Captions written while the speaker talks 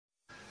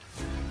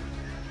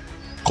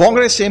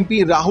Congress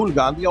MP Rahul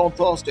Gandhi on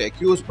Thursday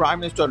accused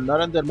Prime Minister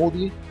Narendra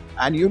Modi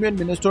and Union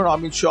Minister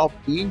Amit Shah of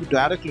being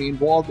directly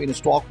involved in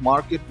stock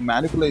market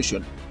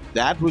manipulation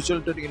that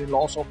resulted in a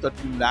loss of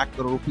 13 lakh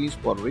crore rupees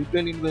for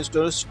retail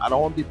investors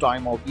around the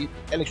time of the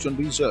election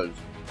results.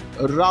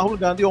 Rahul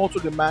Gandhi also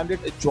demanded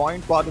a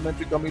joint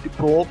parliamentary committee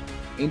probe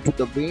into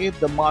the way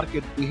the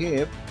market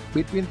behaved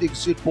between the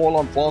exit poll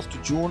on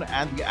 1st June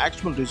and the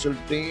actual result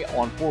day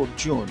on 4th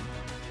June.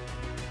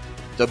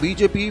 The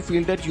BJP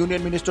fielded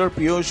Union Minister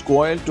Piyush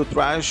Goyal to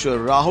thrash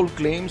Rahul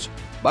claims,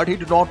 but he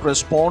did not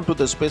respond to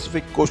the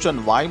specific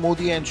question why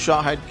Modi and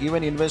Shah had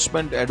given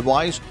investment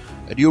advice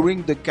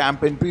during the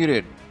campaign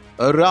period.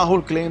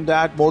 Rahul claimed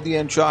that Modi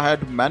and Shah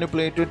had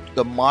manipulated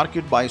the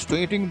market by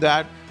stating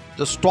that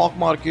the stock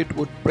market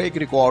would break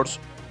records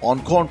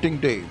on counting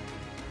day.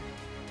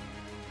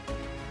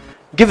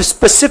 Give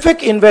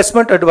specific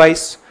investment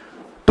advice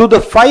to the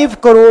 5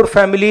 crore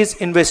families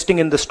investing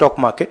in the stock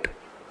market.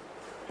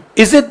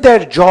 Is it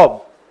their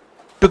job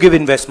to give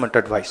investment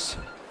advice?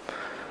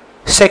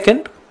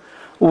 Second,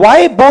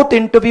 why both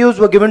interviews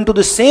were given to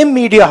the same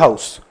media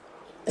house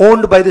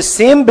owned by the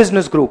same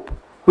business group,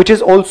 which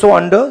is also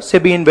under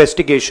SEBI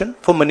investigation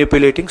for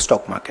manipulating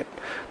stock market?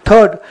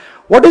 Third,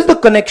 what is the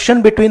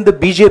connection between the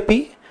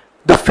BJP,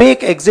 the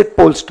fake exit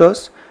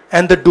pollsters,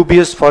 and the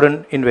dubious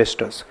foreign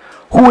investors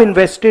who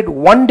invested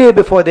one day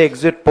before the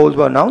exit polls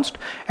were announced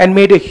and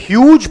made a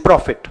huge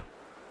profit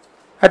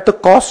at the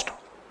cost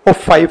of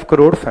 5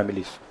 crore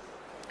families?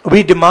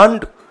 We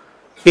demand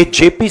a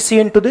JPC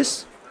into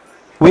this.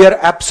 We are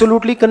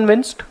absolutely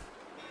convinced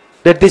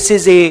that this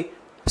is a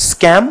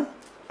scam.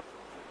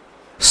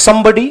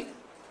 Somebody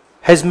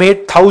has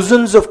made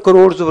thousands of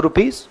crores of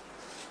rupees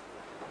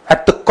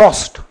at the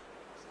cost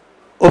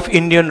of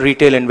Indian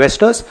retail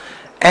investors,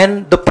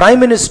 and the Prime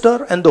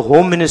Minister and the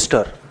Home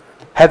Minister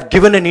have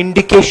given an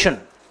indication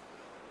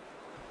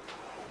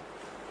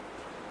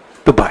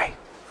to buy.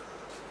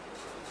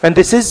 And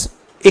this is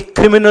a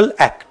criminal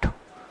act.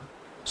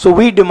 So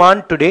we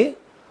demand today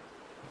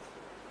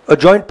a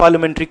joint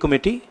parliamentary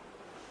committee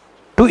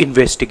to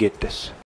investigate this.